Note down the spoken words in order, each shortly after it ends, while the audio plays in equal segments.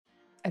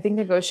I think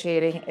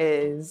negotiating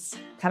is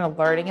kind of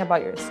learning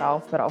about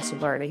yourself, but also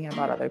learning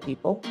about other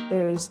people.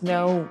 There's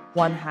no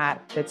one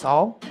hat fits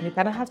all. And you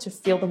kind of have to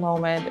feel the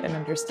moment and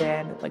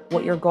understand like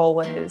what your goal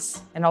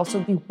is, and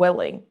also be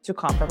willing to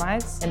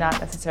compromise and not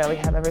necessarily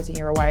have everything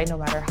your way, no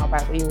matter how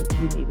badly you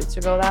need it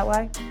to go that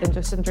way. And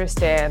just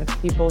understand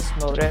people's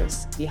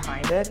motives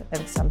behind it.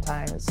 And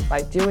sometimes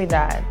by doing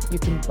that, you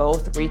can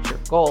both reach your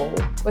goal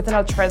with an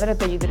alternative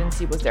that you didn't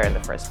see was there in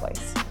the first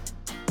place.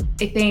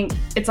 I think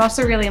it's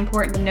also really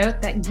important to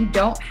note that you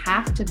don't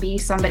have to be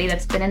somebody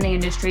that's been in the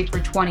industry for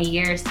 20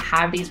 years to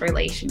have these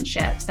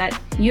relationships, that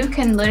you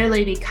can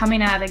literally be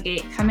coming out of the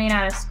gate, coming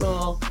out of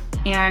school,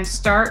 and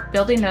start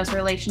building those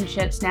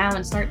relationships now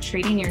and start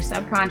treating your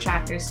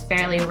subcontractors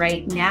fairly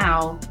right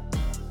now.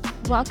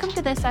 Welcome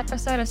to this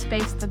episode of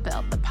Space to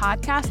Build, the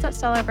podcast that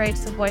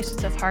celebrates the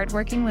voices of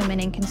hardworking women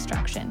in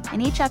construction.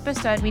 In each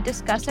episode, we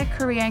discuss a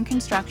career in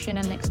construction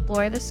and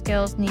explore the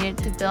skills needed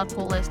to build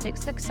holistic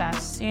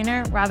success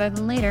sooner rather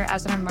than later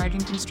as an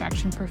emerging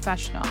construction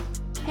professional.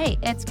 Hey,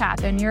 it's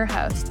Catherine, your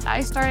host.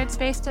 I started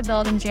Space to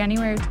Build in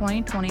January of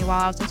 2020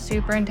 while I was a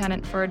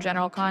superintendent for a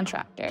general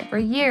contractor. For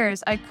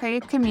years, I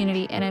craved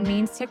community and a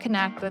means to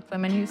connect with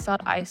women who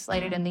felt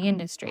isolated in the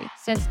industry.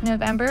 Since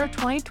November of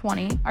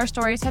 2020, our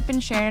stories have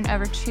been shared in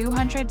over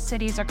 200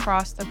 cities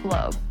across the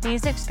globe.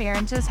 These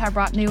experiences have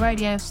brought new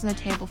ideas to the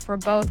table for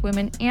both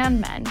women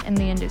and men in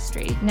the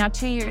industry. Now,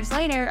 2 years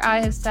later, I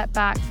have stepped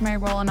back from my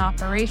role in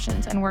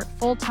operations and work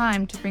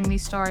full-time to bring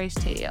these stories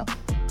to you.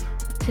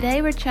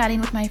 Today, we're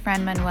chatting with my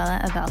friend Manuela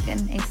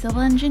Avelkin, a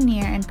civil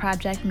engineer and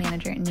project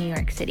manager in New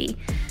York City.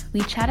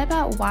 We chat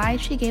about why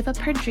she gave up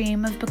her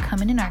dream of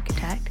becoming an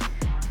architect,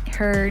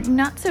 her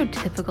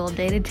not-so-typical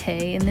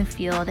day-to-day in the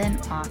field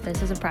and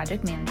office as a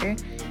project manager,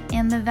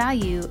 and the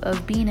value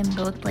of being in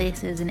both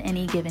places in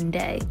any given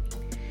day.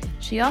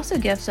 She also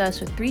gifts us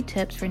with 3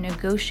 tips for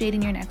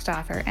negotiating your next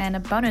offer and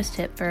a bonus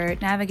tip for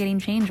navigating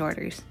change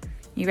orders.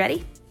 You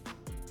ready?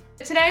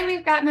 Today,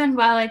 we've got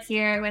Manuela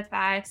here with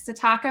us to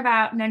talk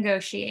about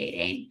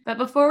negotiating. But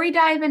before we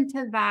dive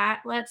into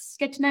that, let's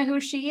get to know who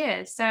she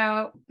is.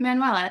 So,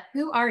 Manuela,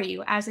 who are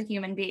you as a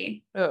human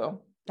being?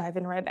 Oh,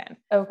 diving right in.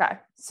 Okay.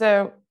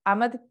 So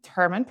I'm a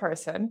determined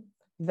person,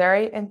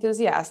 very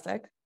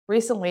enthusiastic.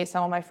 Recently,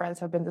 some of my friends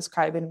have been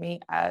describing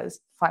me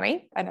as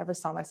funny. I never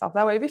saw myself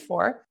that way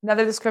before.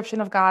 Another description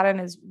of Gotten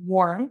is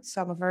warm.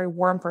 So I'm a very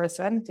warm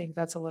person. I think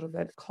that's a little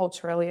bit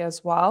culturally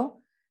as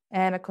well.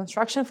 And a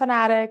construction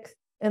fanatic,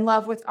 in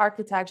love with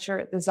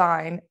architecture,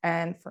 design,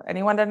 and for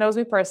anyone that knows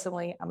me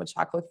personally, I'm a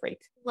chocolate freak.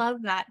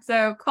 Love that.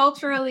 So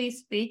culturally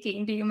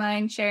speaking, do you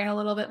mind sharing a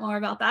little bit more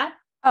about that?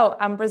 Oh,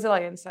 I'm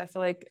Brazilian, so I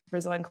feel like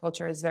Brazilian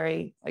culture is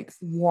very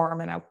warm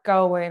and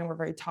outgoing. We're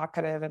very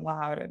talkative and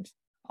loud and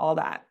all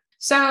that.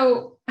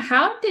 So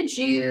how did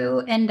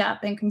you end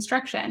up in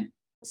construction?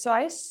 So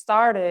I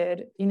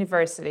started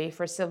university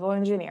for civil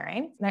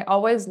engineering, and I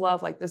always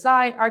loved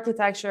design,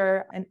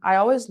 architecture, and I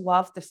always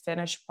loved the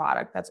finished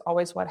product. That's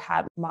always what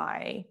had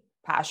my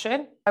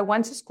passion. I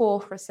went to school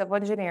for civil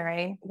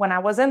engineering. When I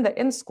was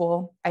in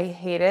school, I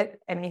hated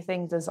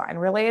anything design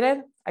related.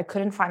 I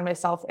couldn't find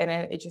myself in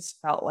it. It just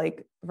felt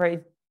very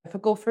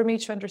difficult for me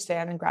to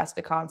understand and grasp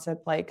the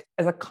concept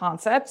as a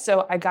concept.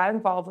 So I got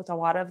involved with a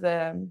lot of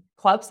the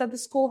clubs that the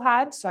school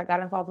had. So I got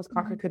involved with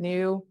Concord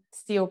Canoe,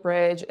 Steel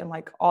Bridge, and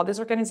all these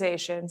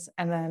organizations.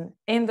 And then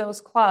in those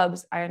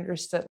clubs, I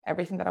understood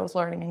everything that I was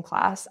learning in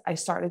class. I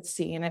started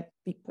seeing it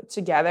be put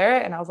together,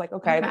 and I was like,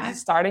 okay, this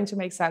is starting to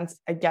make sense.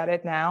 I get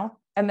it now.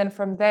 And then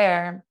from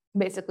there,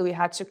 basically we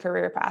had 2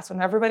 career paths.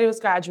 When everybody was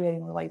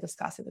graduating, we were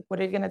discussing what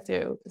are you going to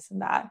do, this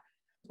and that.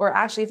 Or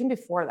actually even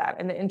before that,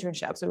 in the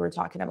internships, we were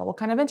talking about what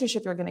kind of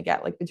internship you're going to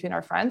get between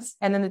our friends.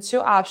 And then the 2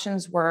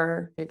 options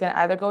were you're going to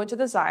either go into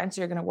design, so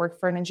you're going to work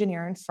for an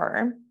engineering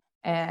firm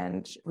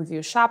and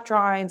review shop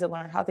drawings and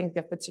learn how things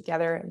get put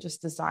together and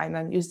just design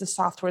them, use the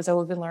softwares that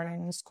we've been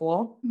learning in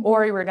school. Mm-hmm.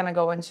 Or you were going to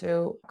go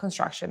into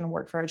construction and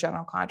work for a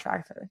general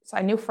contractor. So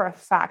I knew for a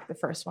fact the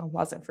first one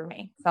wasn't for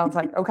me. So I was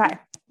like, okay,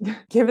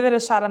 give it a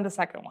shot on the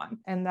second one.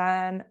 And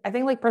then I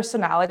think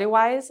personality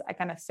wise, I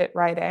kind of fit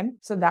right in.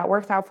 So that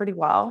worked out pretty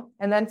well.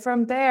 And then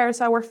from there,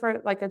 so I worked for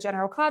a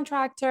general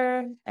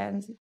contractor,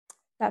 and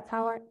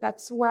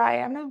that's where I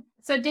am now.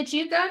 So did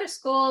you go to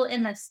school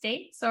in the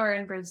States or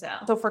in Brazil?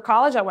 So for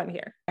college, I went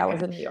here. I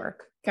was in New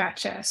York.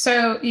 Gotcha.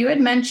 So you had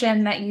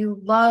mentioned that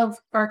you love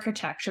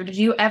architecture. Did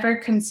you ever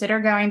consider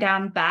going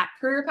down that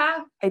career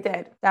path? I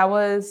did. That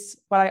was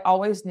what I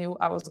always knew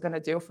I was going to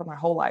do for my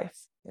whole life.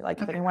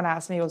 If anyone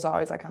asked me, it was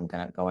always I'm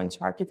going to go into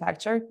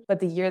architecture. But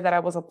the year that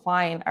I was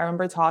applying, I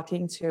remember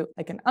talking to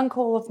an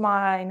uncle of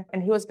mine,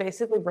 and he was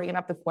basically bringing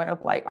up the point of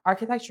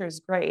architecture is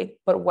great,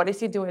 but what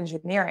if you do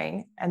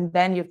engineering and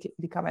then you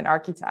become an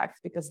architect?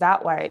 Because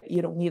that way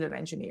you don't need an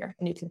engineer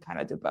and you can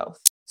kind of do both.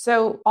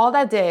 So all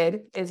that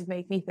did is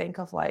make me think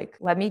of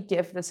let me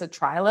give this a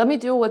try. Let me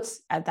do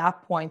what's at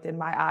that point in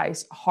my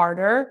eyes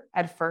harder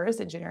at first.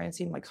 Engineering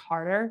seemed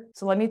harder.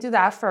 So let me do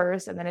that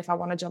first. And then if I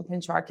want to jump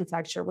into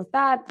architecture with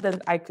that,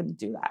 then I could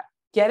do that.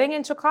 getting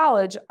into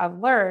college, I've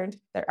learned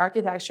that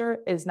architecture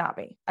is not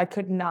me. I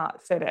could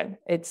not fit in.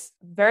 It's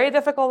very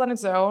difficult on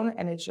its own,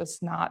 and it's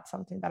just not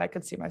something that I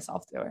could see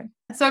myself doing.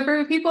 So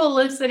for people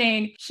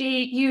listening,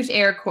 she used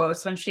air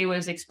quotes when she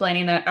was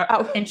explaining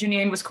that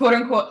engineering was quote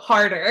unquote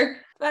harder.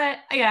 But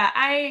yeah,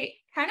 I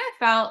kind of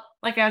felt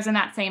like I was in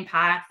that same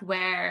path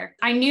where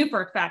I knew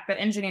for a fact that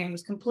engineering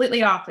was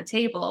completely off the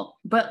table,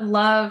 but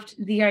loved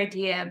the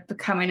idea of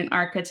becoming an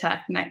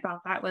architect. And I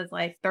thought that was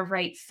like the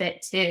right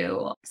fit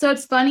too. So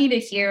it's funny to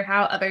hear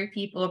how other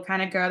people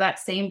kind of go that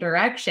same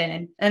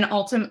direction and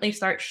ultimately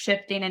start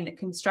shifting into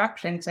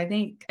construction. Because I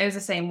think it was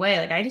the same way.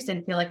 Like I just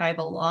didn't feel like I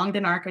belonged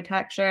in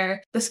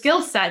architecture. The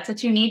skill sets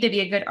that you need to be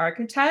a good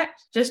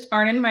architect just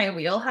aren't in my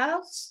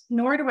wheelhouse,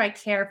 nor do I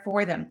care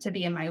for them to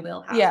be in my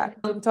wheelhouse. Yeah,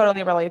 I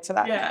totally relate to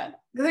that. Yeah.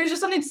 There's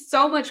just something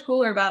so much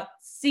cooler about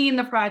seeing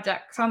the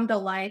project come to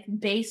life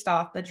based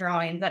off the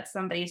drawings that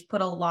somebody's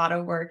put a lot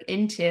of work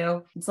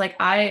into. It's like,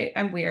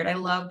 I'm weird. I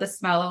love the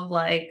smell of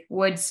like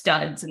wood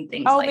studs and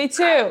things like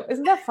that. Oh, me too.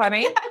 Isn't that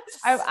funny?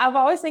 Yes. I've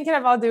always thinking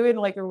about doing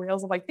like a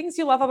reels of like things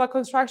you love about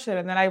construction.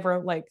 And then I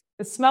wrote like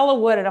the smell of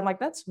wood. And I'm like,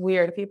 that's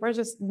weird. People are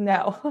just,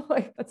 no,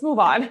 like, let's move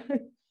on.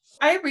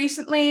 I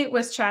recently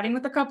was chatting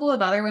with a couple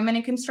of other women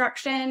in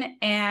construction,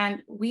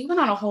 and we went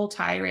on a whole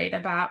tirade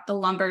about the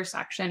lumber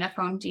section of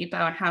Home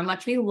Depot and how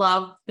much we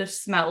love the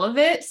smell of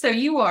it. So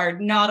you are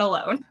not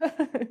alone.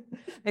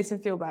 Makes me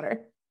feel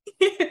better.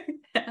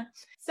 Yeah.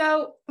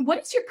 So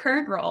what is your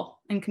current role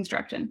in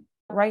construction?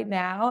 Right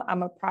now,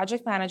 I'm a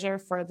project manager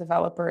for a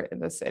developer in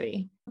the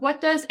city.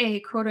 What does a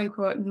quote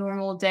unquote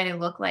normal day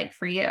look like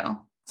for you?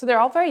 So they're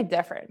all very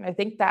different. I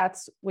think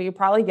that's what you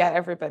probably get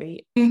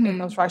everybody in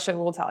construction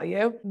will tell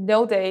you.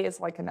 No day is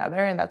like another.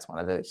 And that's one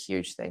of the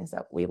huge things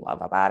that we love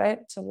about it.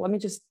 So let me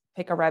just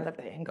pick a random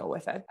day and go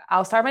with it.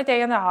 I'll start my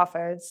day in the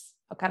office.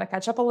 I'll kind of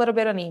catch up a little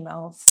bit on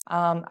emails.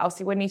 I'll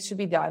see what needs to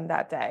be done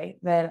that day.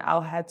 Then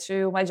I'll head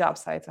to my job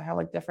sites. I have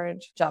like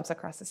different jobs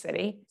across the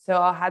city. So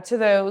I'll head to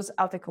those.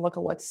 I'll take a look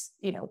at what's,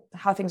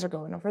 how things are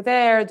going over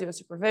there, do a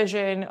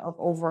supervision of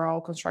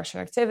overall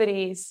construction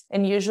activities.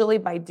 And usually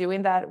by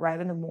doing that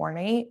right in the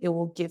morning, it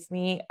will give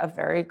me a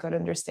very good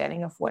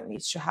understanding of what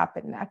needs to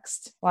happen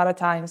next. A lot of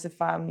times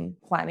if I'm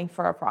planning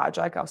for a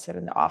project, I'll sit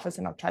in the office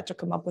and I'll try to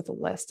come up with a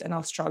list and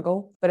I'll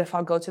struggle. But if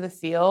I'll go to the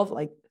field,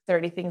 like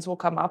 30 things will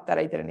come up that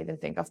I didn't even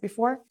think of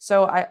before.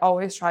 So I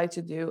always try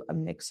to do a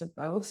mix of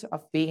both,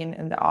 of being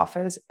in the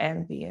office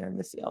and being in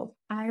the field.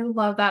 I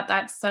love that.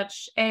 That's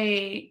such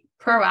a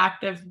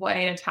proactive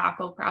way to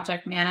tackle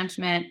project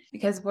management,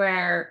 because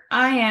where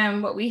I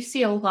am, what we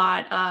see a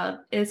lot of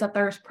is that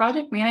there's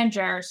project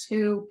managers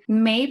who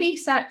maybe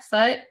set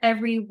foot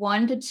every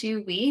 1 to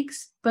 2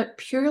 weeks, but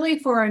purely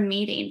for a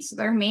meeting. So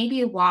they're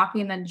maybe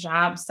walking the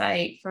job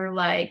site for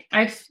like,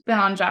 I've been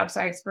on job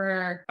sites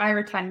for 5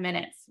 or 10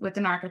 minutes with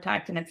an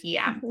architect and a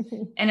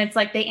PM. And it's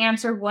like they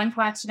answer one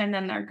question and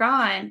then they're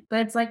gone.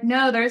 But it's like,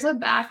 no, there's a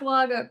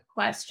backlog of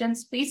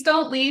questions. Please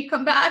don't leave,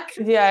 come back.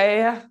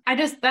 Yeah.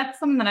 That's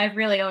something that I've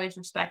really always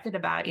respected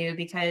about you,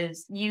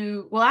 because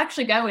you will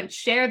actually go and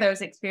share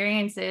those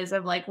experiences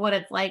of like what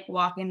it's like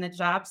walking the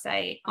job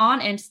site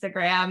on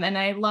Instagram. And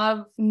I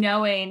love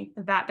knowing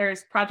that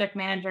there's project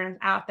managers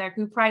out there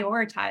who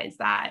prioritize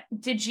that.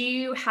 Did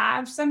you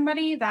have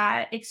somebody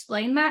that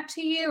explained that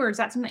to you, or is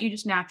that something that you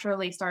just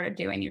naturally started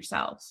doing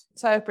yourselves?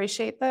 So I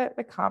appreciate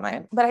the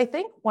comment, but I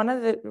think one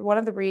of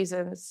the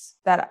reasons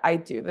that I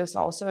do this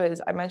also is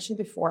I mentioned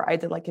before I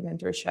did like an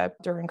internship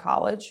during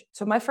college.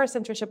 So my first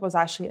internship was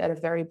actually at a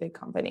very big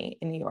company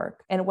in New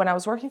York. And when I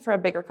was working for a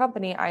bigger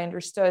company, I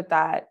understood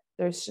that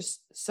there's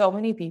just so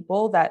many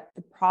people that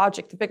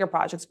the bigger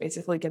projects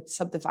basically get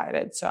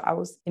subdivided. So I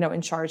was,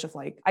 in charge of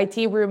like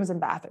IT rooms and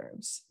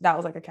bathrooms. That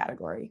was like a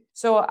category.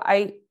 So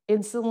I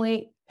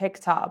instantly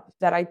picked up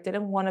that I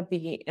didn't want to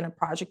be in a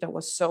project that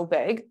was so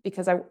big,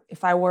 because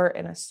if I were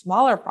in a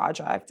smaller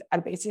project,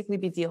 I'd basically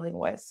be dealing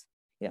with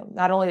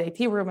not only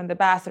the IT room and the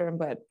bathroom,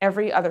 but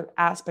every other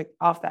aspect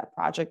of that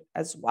project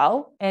as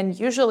well. And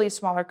usually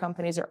smaller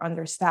companies are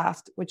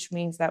understaffed, which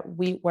means that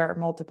we wear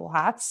multiple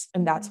hats,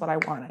 and that's what I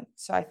wanted.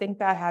 So I think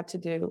that had to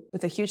do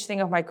with a huge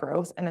thing of my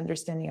growth and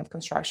understanding of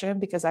construction,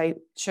 because I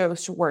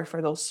chose to work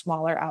for those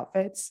smaller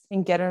outfits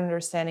and get an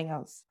understanding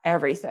of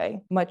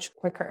everything much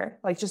quicker,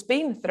 like just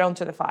being thrown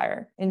to the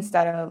fire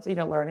instead of,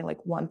 learning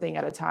like one thing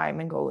at a time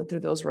and going through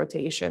those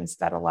rotations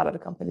that a lot of the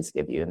companies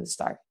give you in the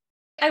start.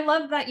 I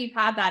love that you've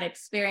had that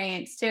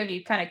experience too.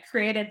 You kind of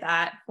created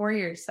that for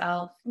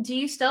yourself. Do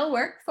you still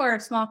work for a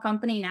small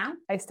company now?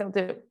 I still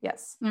do.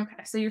 Yes.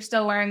 Okay. So you're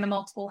still wearing the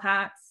multiple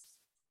hats.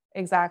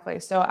 Exactly.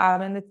 So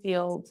I'm in the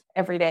field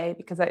every day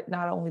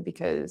not only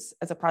because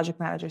as a project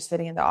manager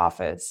sitting in the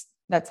office,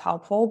 that's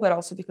helpful, but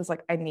also because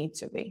like I need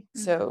to be.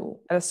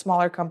 So at a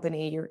smaller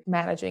company, you're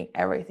managing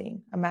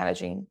everything. I'm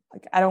managing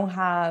Like I don't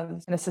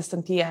have an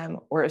assistant PM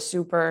or a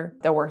super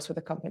that works with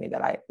the company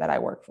that I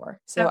work for.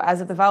 So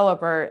as a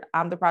developer,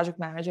 I'm the project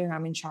manager and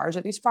I'm in charge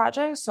of these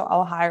projects. So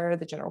I'll hire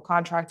the general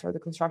contractor or the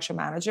construction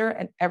manager,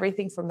 and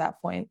everything from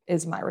that point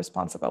is my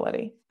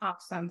responsibility.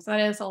 Awesome. So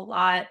that is a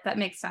lot. That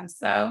makes sense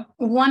though.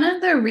 One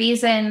of the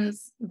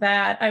reasons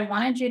that I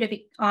wanted you to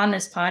be on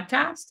this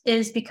podcast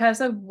is because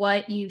of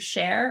what you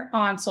share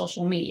on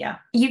social media.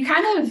 You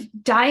kind of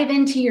dive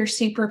into your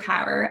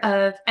superpower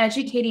of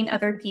educating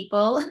other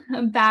people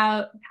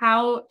about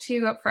how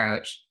to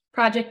approach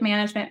project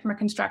management from a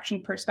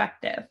construction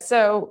perspective.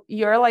 So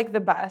you're like the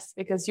best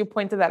because you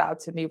pointed that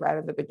out to me right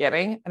at the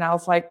beginning. And I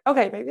was like,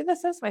 okay, maybe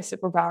this is my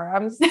superpower.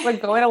 I'm just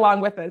like going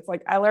along with it. It's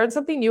like I learned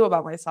something new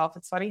about myself.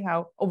 It's funny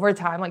how over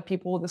time, like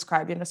people will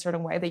describe you in a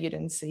certain way that you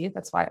didn't see.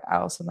 That's why I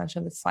also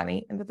mentioned it's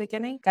funny in the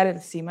beginning. I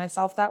didn't see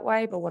myself that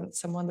way, but when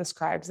someone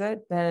describes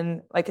it,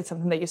 then like it's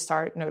something that you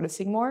start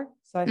noticing more.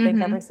 So I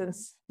think ever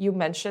since you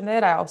mentioned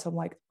it, I also am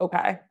like,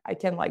 okay, I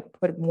can like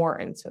put more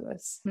into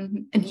this.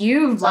 And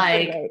you've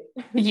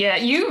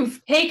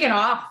you've taken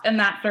off in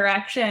that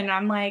direction.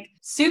 I'm like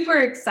super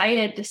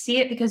excited to see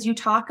it because you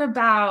talk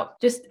about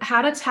just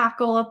how to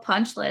tackle a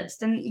punch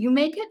list and you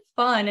make it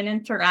fun and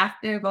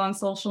interactive on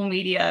social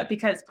media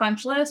because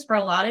punch list for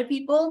a lot of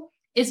people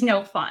is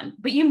no fun,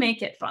 but you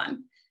make it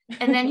fun.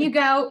 And then you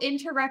go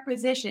into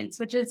requisitions,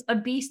 which is a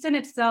beast in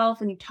itself.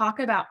 And you talk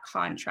about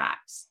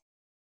contracts.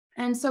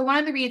 And so one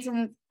of the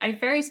reasons I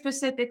very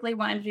specifically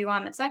wanted you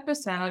on this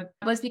episode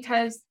was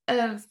because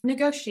of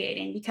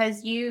negotiating,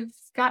 because you've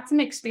got some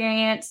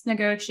experience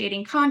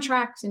negotiating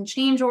contracts and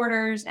change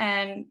orders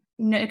and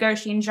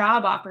negotiating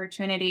job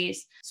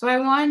opportunities. So I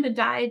wanted to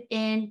dive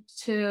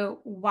into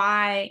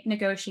why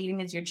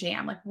negotiating is your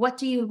jam. Like, what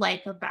do you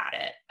like about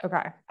it?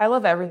 Okay. I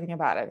love everything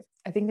about it.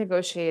 I think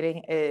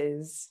negotiating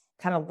is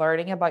kind of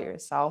learning about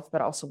yourself,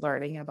 but also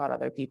learning about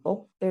other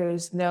people.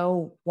 There's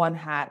no one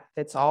hat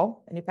fits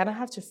all. And you kind of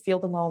have to feel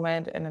the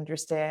moment and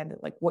understand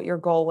like what your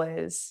goal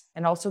is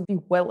and also be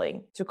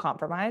willing to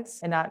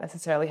compromise and not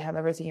necessarily have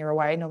everything your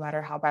way, no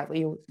matter how badly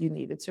you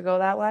need it to go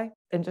that way.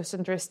 And just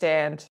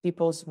understand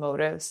people's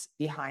motives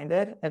behind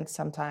it. And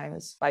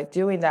sometimes by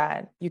doing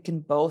that, you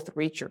can both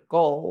reach your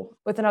goal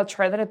with an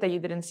alternative that you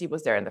didn't see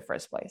was there in the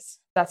first place.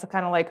 That's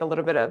kind of like a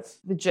little bit of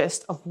the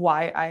gist of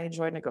why I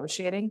enjoy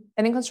negotiating.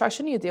 And in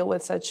construction, you deal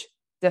with such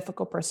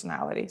difficult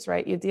personalities,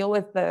 right? You deal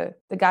with the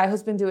guy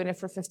who's been doing it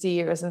for 50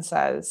 years and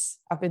says,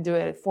 I've been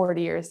doing it 40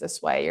 years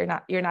this way. You're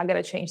not going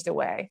to change the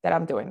way that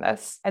I'm doing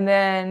this. And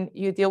then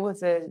you deal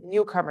with the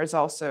newcomers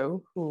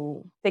also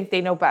who think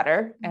they know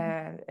better.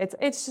 And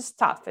it's just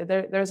tough.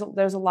 There's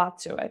a lot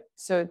to it.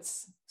 So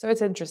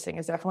it's interesting.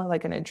 It's definitely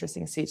like an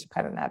interesting seat to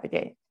kind of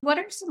navigate. What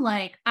are some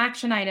like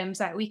action items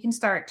that we can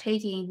start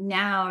taking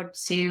now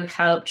to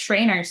help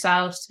train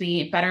ourselves to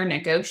be better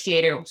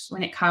negotiators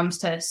when it comes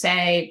to,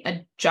 say,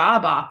 a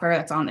job offer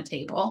that's on the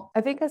table? I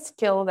think a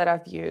skill that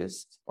I've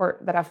used or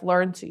that I've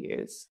learned to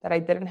use that I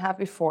didn't have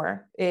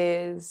before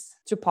is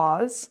to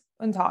pause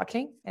when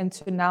talking and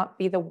to not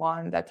be the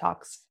one that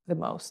talks the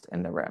most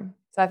in the room.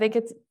 So I think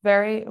it's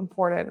very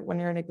important when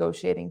you're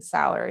negotiating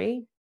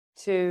salary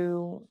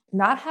to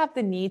not have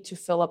the need to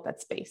fill up that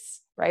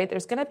space, right?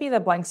 There's going to be the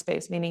blank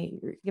space, meaning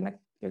you're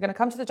going to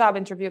come to the job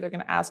interview. They're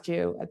going to ask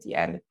you at the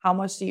end, how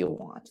much do you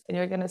want? And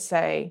you're going to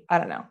say, I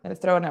don't know, I'm going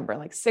to throw a number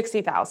like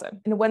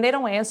 60,000. And when they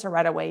don't answer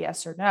right away,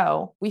 yes or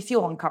no, we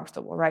feel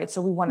uncomfortable, right?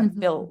 So we want to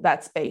fill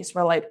that space.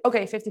 We're like,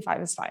 okay,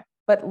 55 is fine.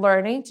 But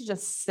learning to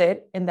just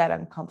sit in that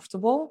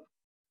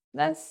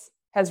uncomfortableness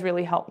has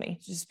really helped me.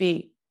 Just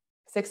be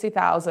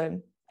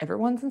 60,000.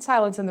 Everyone's in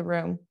silence in the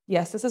room.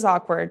 Yes, this is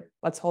awkward.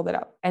 Let's hold it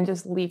up and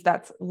just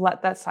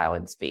let that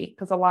silence be.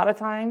 Because a lot of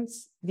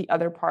times the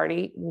other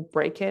party will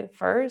break it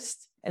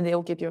first and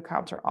they'll give you a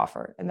counter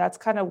offer. And that's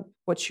kind of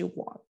what you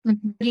want.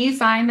 Do you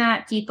find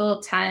that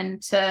people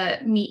tend to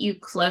meet you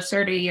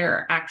closer to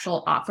your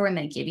actual offer when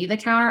they give you the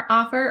counter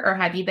offer? Or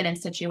have you been in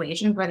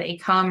situations where they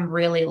come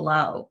really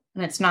low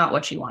and it's not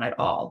what you want at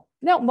all?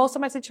 No, most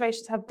of my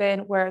situations have been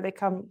where they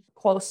come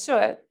close to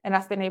it and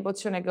I've been able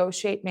to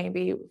negotiate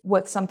maybe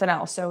with something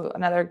else. So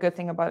another good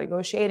thing about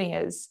negotiating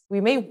is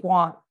we may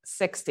want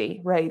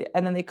 60, right?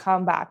 And then they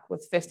come back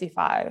with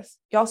 55.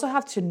 You also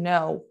have to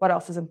know what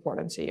else is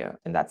important to you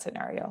in that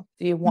scenario.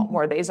 Do you want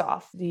more days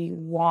off? Do you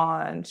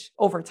want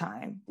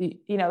overtime?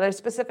 There's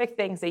specific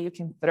things that you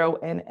can throw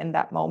in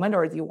that moment,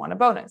 or do you want a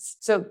bonus?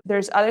 So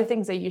there's other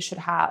things that you should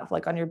have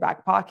like on your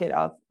back pocket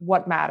of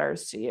what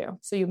matters to you.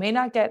 So you may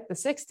not get the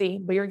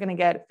 60, but you're going to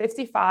get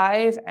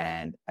 55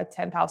 and a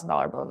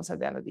 $10,000 bonus at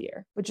the end of the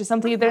year, which is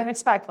something you didn't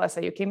expect. Let's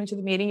say you came into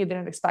the meeting, you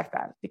didn't expect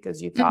that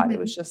because you thought it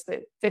was just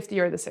the 50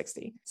 or the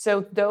 60.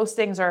 So those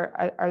things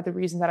are the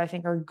reason that I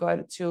think are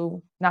good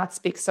to not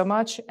speak so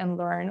much and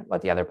learn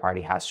what the other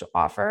party has to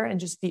offer and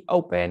just be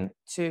open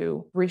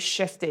to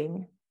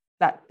reshifting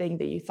that thing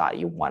that you thought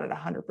you wanted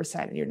 100%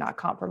 and you're not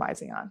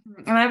compromising on.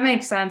 And that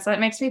makes sense. That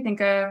makes me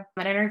think of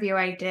an interview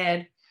I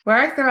did where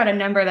I threw out a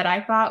number that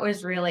I thought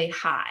was really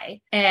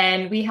high.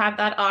 And we had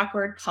that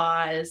awkward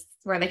pause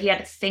where he had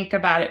to think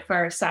about it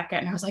for a second.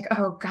 And I was like,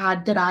 oh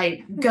God, did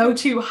I go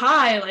too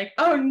high? Like,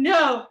 oh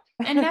no.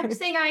 And next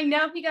thing I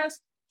know, he goes,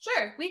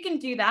 sure, we can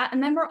do that.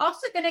 And then we're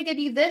also going to give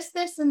you this,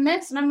 this, and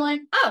this. And I'm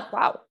like, oh,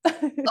 Wow.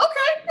 okay.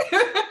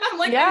 I'm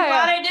like, I'm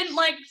glad I didn't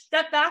like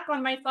step back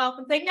on myself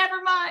and say,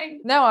 never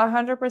mind. No,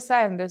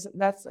 100%.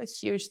 That's a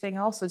huge thing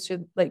also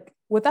to like,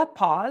 with that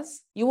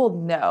pause, you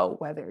will know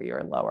whether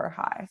you're low or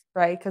high,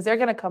 right? Because they're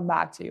going to come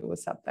back to you with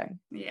something.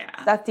 Yeah.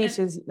 That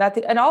teaches that.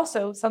 And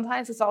also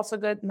sometimes it's also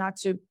good not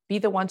to be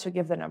the one to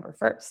give the number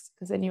first,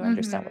 because then you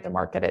understand what the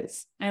market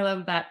is. I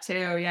love that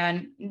too. Yeah.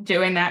 And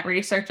doing that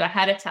research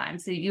ahead of time,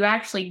 so you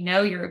actually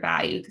know your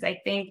value. Because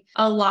I think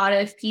a lot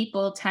of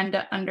people tend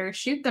to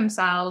undershoot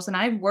themselves. And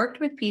I've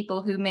worked with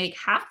people who make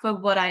half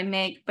of what I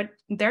make, but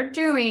they're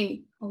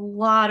doing a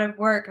lot of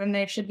work and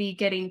they should be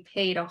getting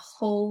paid a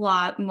whole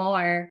lot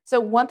more.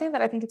 So one thing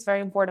that I think is very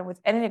important with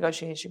any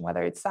negotiation,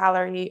 whether it's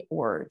salary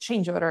or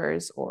change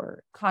orders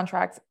or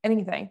contracts,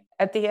 anything,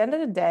 at the end of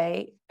the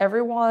day,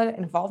 everyone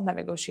involved in that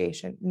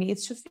negotiation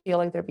needs to feel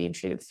like they're being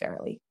treated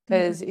fairly.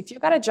 Because if you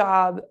got a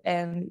job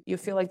and you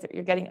feel like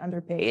you're getting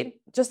underpaid,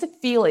 just a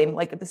feeling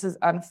like this is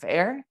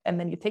unfair, and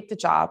then you take the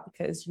job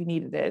because you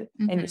needed it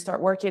and you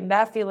start working,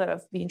 that feeling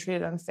of being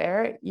treated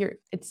unfair,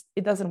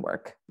 it doesn't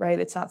work, right?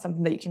 It's not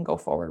something that you can go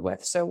forward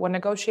with. So when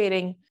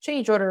negotiating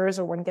change orders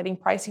or when getting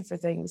pricing for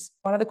things,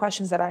 one of the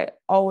questions that I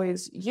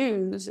always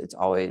use, it's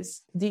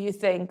always, do you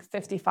think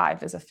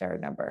 55 is a fair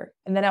number?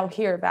 And then I'll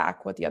hear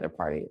back what the other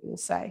party will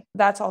say.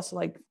 That's also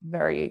like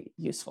very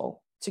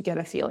useful to get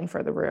a feeling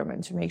for the room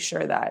and to make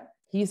sure that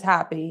he's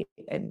happy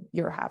and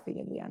you're happy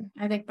in the end.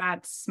 I think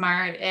that's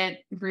smart. It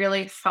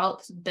really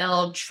helps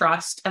build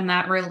trust in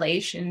that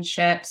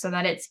relationship so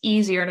that it's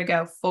easier to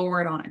go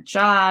forward on a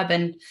job.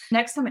 And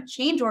next time a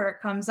change order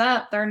comes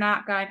up, they're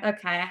not going,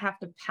 okay, I have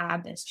to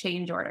pad this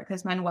change order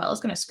because Manuel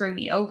is going to screw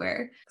me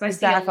over.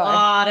 Because I see a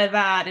lot of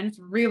that. And it's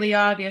really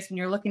obvious when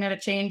you're looking at a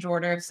change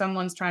order if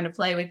someone's trying to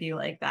play with you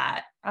like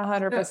that.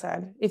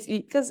 100%.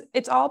 Because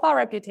it's all about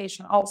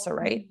reputation also,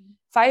 right?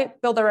 If I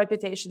build a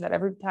reputation that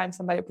every time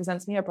somebody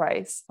presents me a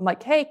price, I'm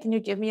like, hey, can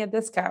you give me a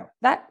discount?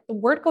 That the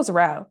word goes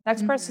around.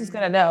 Next person's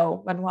going to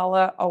know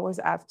Manuela always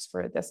asks for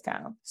a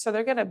discount. So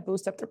they're going to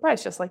boost up their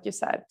price, just like you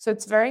said. So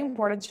it's very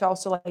important to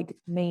also like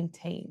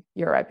maintain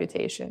your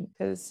reputation,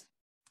 because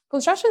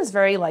construction is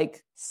very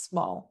like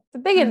small. It's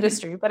a big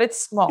industry, but it's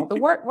small. The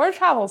word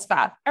travels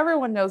fast.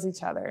 Everyone knows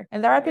each other,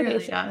 and their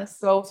reputation really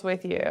goes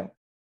with you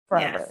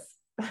forever.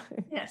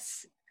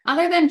 Yes.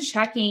 Other than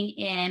checking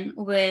in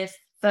with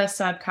the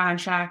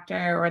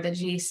subcontractor or the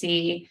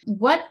GC,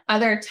 what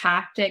other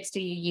tactics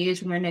do you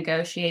use when you're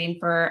negotiating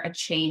for a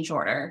change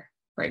order,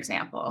 for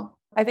example?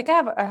 I think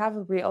I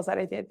have reels that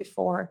I did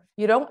before.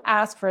 You don't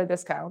ask for a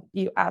discount.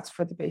 You ask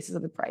for the basis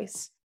of the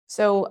price.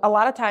 So a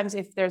lot of times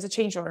if there's a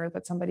change order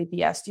that somebody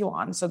BS'd you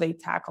on, so they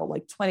tackle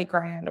like 20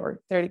 grand or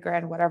 30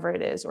 grand, whatever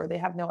it is, or they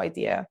have no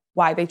idea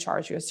why they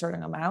charge you a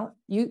certain amount,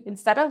 you,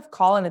 instead of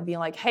calling and being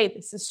like, hey,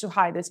 this is too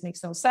high, this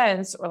makes no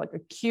sense, or like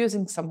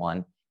accusing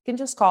someone, can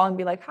just call and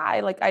be like, hi,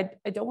 like, I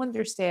don't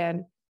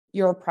understand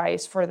your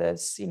price for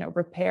this,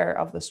 repair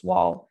of this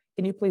wall.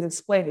 Can you please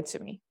explain it to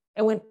me?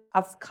 And when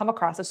I've come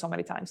across it so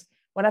many times,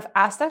 when I've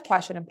asked that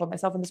question and put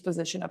myself in this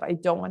position of, I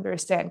don't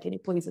understand, can you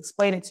please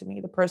explain it to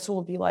me? The person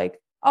will be like,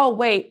 oh,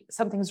 wait,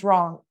 something's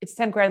wrong. It's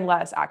 10 grand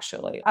less,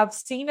 actually. I've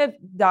seen it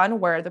done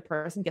where the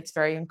person gets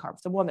very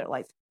uncomfortable and they're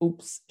like,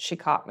 oops, she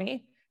caught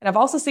me. And I've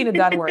also seen it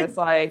done where it's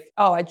like,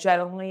 oh, I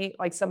genuinely,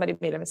 like somebody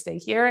made a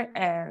mistake here.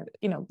 And,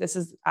 this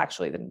is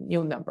actually the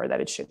new number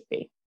that it should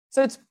be.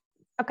 So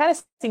I've kind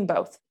of seen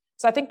both.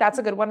 So I think that's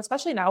a good one,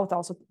 especially now with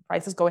also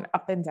prices going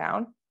up and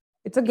down.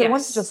 It's a good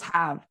one to just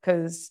have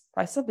because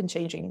prices have been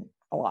changing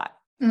a lot.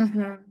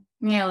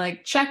 Yeah,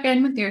 like check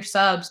in with your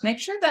subs. Make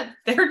sure that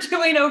they're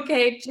doing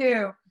okay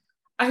too.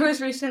 I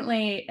was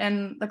recently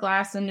in the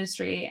glass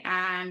industry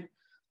and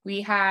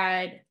we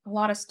had a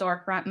lot of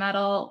storefront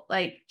metal,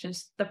 like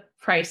just the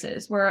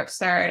prices were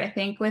absurd. I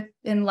think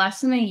in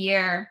less than a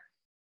year,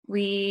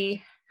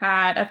 we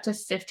had up to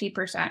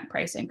 50%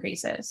 price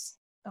increases.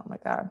 Oh my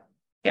God.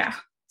 Yeah.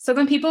 So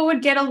then people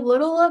would get a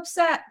little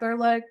upset. They're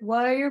like,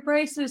 why are your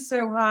prices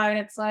so high? And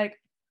it's like,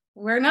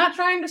 we're not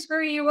trying to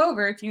screw you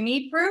over. If you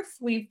need proof,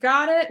 we've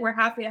got it. We're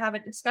happy to have a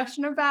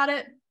discussion about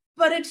it.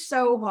 But it's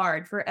so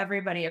hard for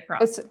everybody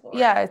across the board.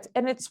 Yeah,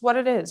 it's what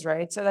it is,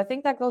 right? So I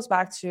think that goes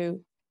back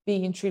to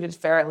being treated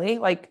fairly.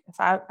 Like if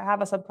I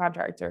have a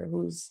subcontractor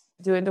who's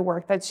doing the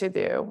work that you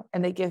do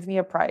and they give me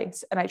a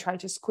price and I try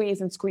to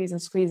squeeze and squeeze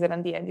and squeeze it,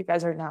 in the end, you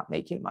guys are not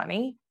making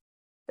money,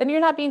 then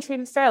you're not being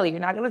treated fairly. You're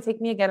not going to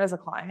take me again as a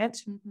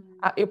client.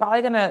 You're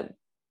probably going to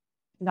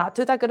not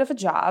do that good of a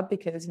job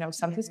because,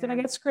 something's going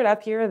to get screwed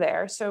up here or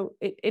there. So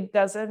it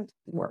doesn't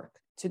work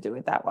to do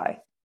it that way.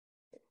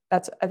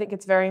 I think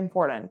it's very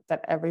important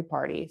that every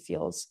party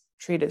feels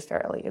treated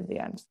fairly in the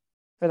end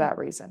for that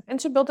reason and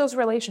to build those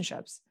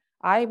relationships.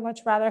 I much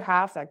rather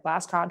have that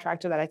glass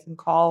contractor that I can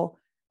call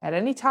at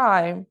any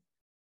time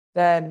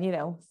than,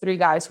 3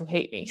 guys who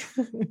hate me.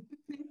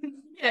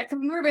 Yeah, because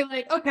we're be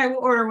like, okay, we'll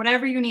order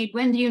whatever you need.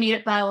 When do you need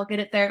it by? We'll get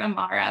it there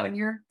tomorrow, and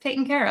you're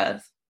taken care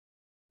of.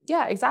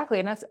 Yeah, exactly.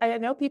 And I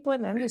know people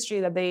in the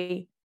industry that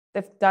they've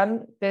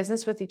done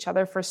business with each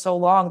other for so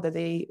long that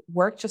they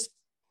work just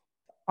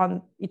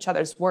on each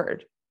other's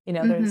word. You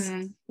know,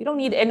 you don't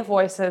need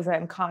invoices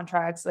and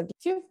contracts. Like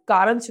if you've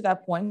gotten to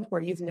that point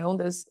where you've known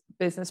this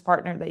business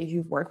partner that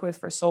you've worked with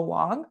for so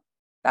long,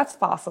 that's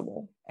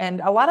possible. And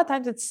a lot of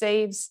times it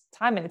saves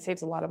time and it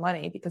saves a lot of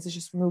money because it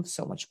just moves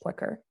so much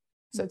quicker.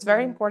 So it's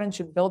very important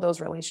to build those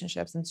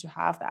relationships and to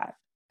have that.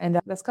 And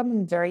that's come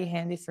in very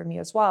handy for me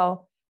as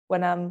well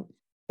when I'm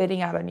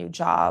bidding out a new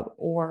job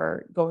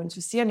or going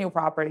to see a new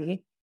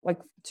property. Like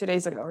 2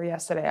 days ago or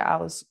yesterday, I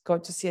was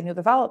going to see a new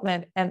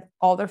development and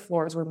all their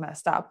floors were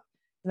messed up.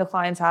 And the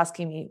client's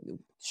asking me,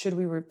 should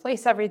we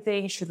replace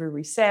everything? Should we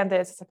resand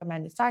this? It's like a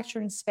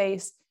manufacturing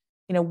space.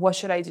 You know, what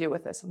should I do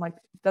with this? I'm like,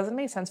 it doesn't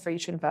make sense for you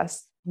to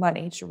invest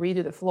money to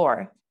redo the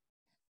floor,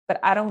 but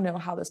I don't know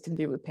how this can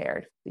be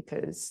repaired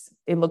because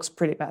it looks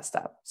pretty messed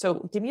up.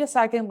 So give me a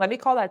second. Let me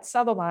call that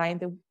sub of mine,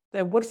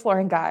 the wood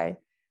flooring guy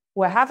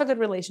who I have a good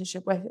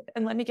relationship with,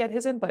 and let me get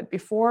his input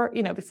before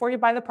you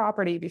buy the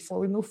property, before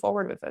we move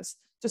forward with this,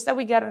 just that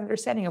we get an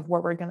understanding of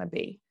where we're going to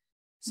be.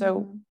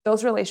 So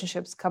those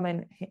relationships come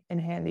in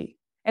handy,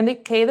 and they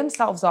pay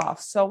themselves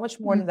off so much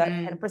more than that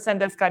 10%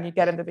 discount you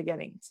get in the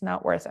beginning. It's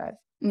not worth it.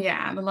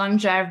 Yeah. The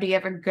longevity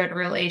of a good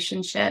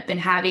relationship and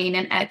having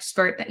an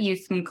expert that you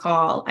can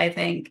call, I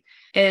think,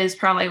 is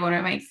probably one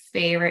of my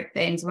favorite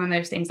things. One of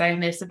those things I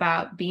miss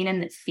about being in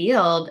the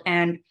field.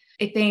 And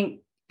I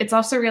think it's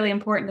also really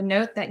important to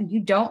note that you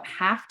don't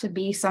have to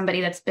be somebody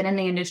that's been in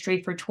the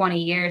industry for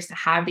 20 years to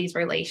have these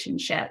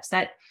relationships,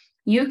 that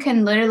you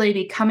can literally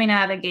be coming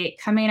out of the gate,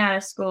 coming out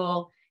of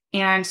school,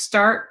 and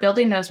start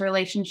building those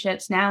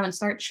relationships now and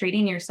start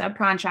treating your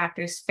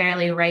subcontractors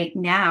fairly right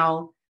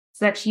now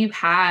so that you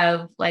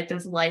have like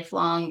those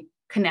lifelong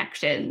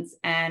connections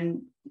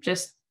and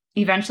just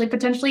eventually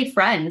potentially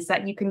friends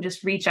that you can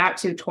just reach out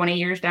to 20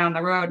 years down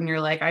the road. And you're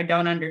like, I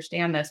don't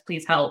understand this.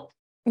 Please help.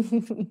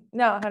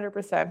 No,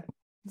 100%.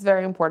 It's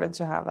very important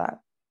to have that.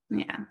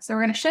 Yeah. So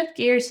we're going to shift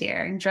gears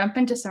here and jump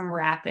into some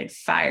rapid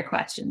fire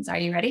questions. Are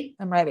you ready?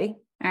 I'm ready.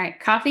 All right.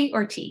 Coffee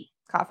or tea?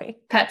 Coffee.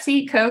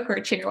 Pepsi, Coke, or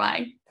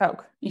Cheerwine?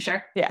 Coke. You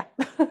sure? Yeah.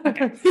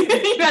 Okay.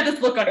 You got this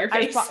look on your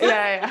face.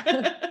 Yeah.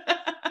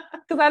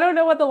 Because I don't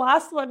know what the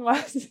last one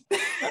was.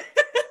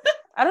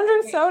 I don't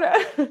drink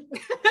soda.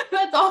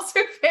 That's also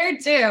fair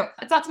too.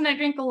 It's not something I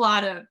drink a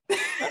lot of.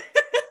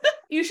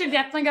 You should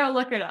definitely go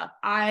look it up.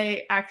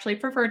 I actually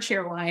prefer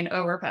Cheerwine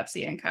over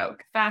Pepsi and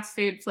Coke. Fast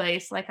food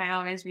place, like I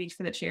always reach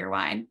for the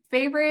Cheerwine.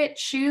 Favorite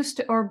shoes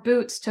or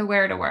boots to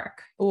wear to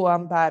work? Oh,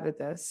 I'm bad at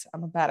this.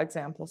 I'm a bad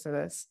example for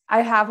this.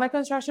 I have my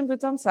construction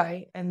boots on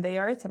site and they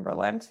are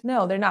Timberland.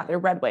 No, they're not. They're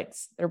Red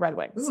Wings.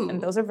 Ooh.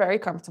 And those are very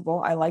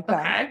comfortable. I like them.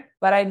 Okay.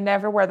 But I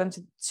never wear them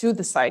to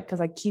the site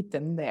because I keep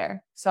them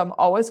there. So I'm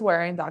always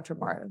wearing Dr.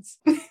 Martens.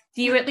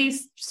 Do you at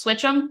least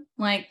switch them?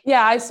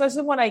 Yeah, I switch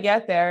them when I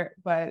get there,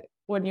 but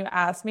when you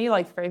ask me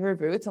like favorite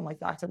boots, I'm like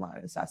Dr.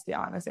 Martens. That's the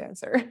honest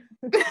answer.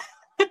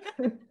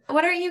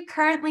 What are you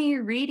currently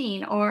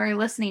reading or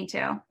listening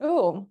to?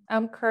 Oh,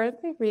 I'm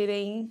currently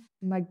reading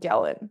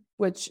Magellan,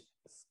 which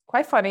is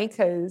quite funny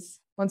because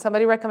when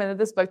somebody recommended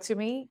this book to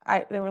me,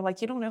 they were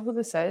like, you don't know who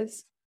this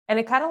is? And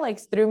it kind of like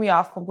threw me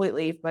off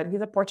completely, but he's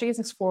a Portuguese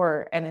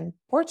explorer. And in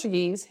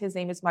Portuguese, his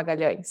name is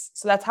Magalhães.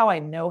 So that's how I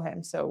know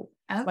him. So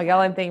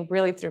Magellan thing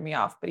really threw me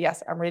off. But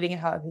yes, I'm reading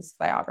his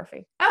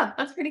biography. Oh,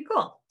 that's pretty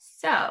cool.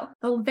 So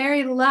the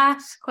very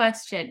last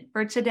question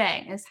for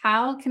today is,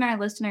 how can our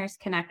listeners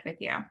connect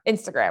with you?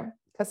 Instagram.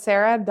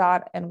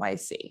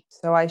 Casera.nyc.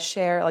 So I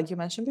share, like you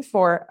mentioned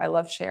before, I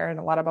love sharing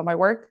a lot about my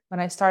work. When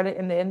I started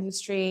in the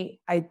industry,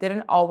 I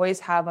didn't always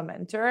have a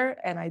mentor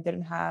and I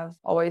didn't have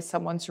always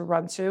someone to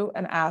run to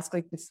and ask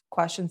like these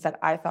questions that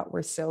I thought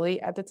were silly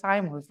at the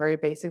time or very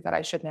basic that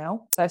I should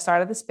know. So I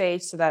started this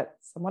page so that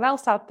someone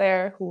else out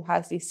there who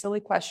has these silly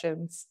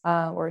questions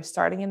or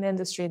starting in the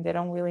industry and they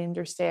don't really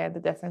understand the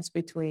difference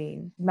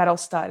between metal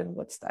stud and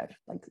wood stud,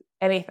 like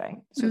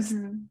anything. Just,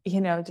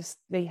 just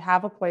they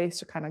have a place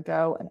to kind of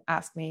go and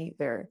ask me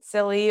their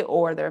silly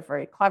or their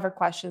very clever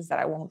questions that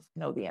I won't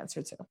know the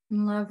answer to.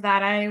 Love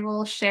that. I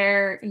will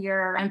share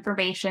your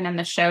information in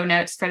the show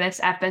notes for this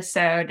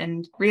episode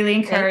and really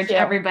encourage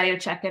everybody to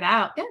check it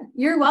out. Yeah,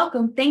 you're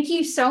welcome. Thank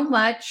you so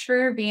much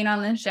for being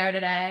on the show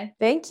today.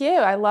 Thank you.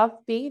 I love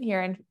being here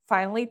and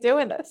finally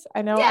doing this.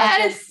 I know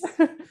I've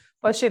been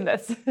pushing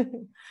this.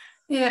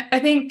 Yeah, I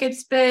think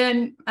it's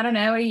been,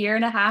 a year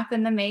and a half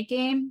in the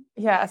making.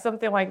 Yeah,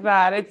 something like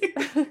that.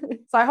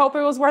 So I hope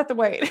it was worth the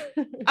wait.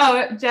 Oh,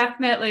 it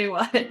definitely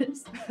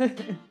was.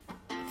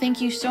 Thank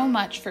you so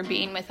much for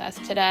being with us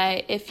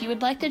today. If you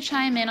would like to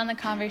chime in on the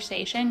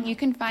conversation, you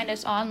can find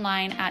us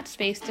online at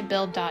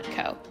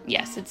spacetobuild.co.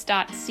 Yes, it's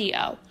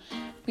 .co.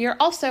 We are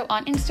also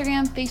on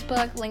Instagram,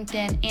 Facebook,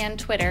 LinkedIn, and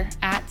Twitter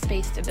at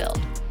Space2Build.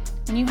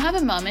 When you have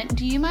a moment,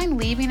 do you mind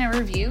leaving a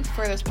review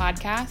for this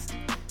podcast?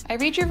 I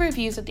read your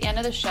reviews at the end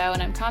of the show,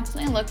 and I'm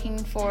constantly looking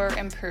for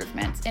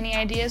improvements. Any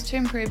ideas to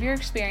improve your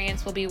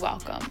experience will be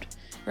welcomed.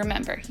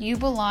 Remember, you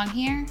belong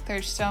here.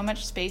 There's so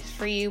much space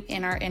for you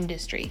in our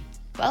industry.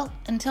 Well,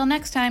 until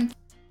next time.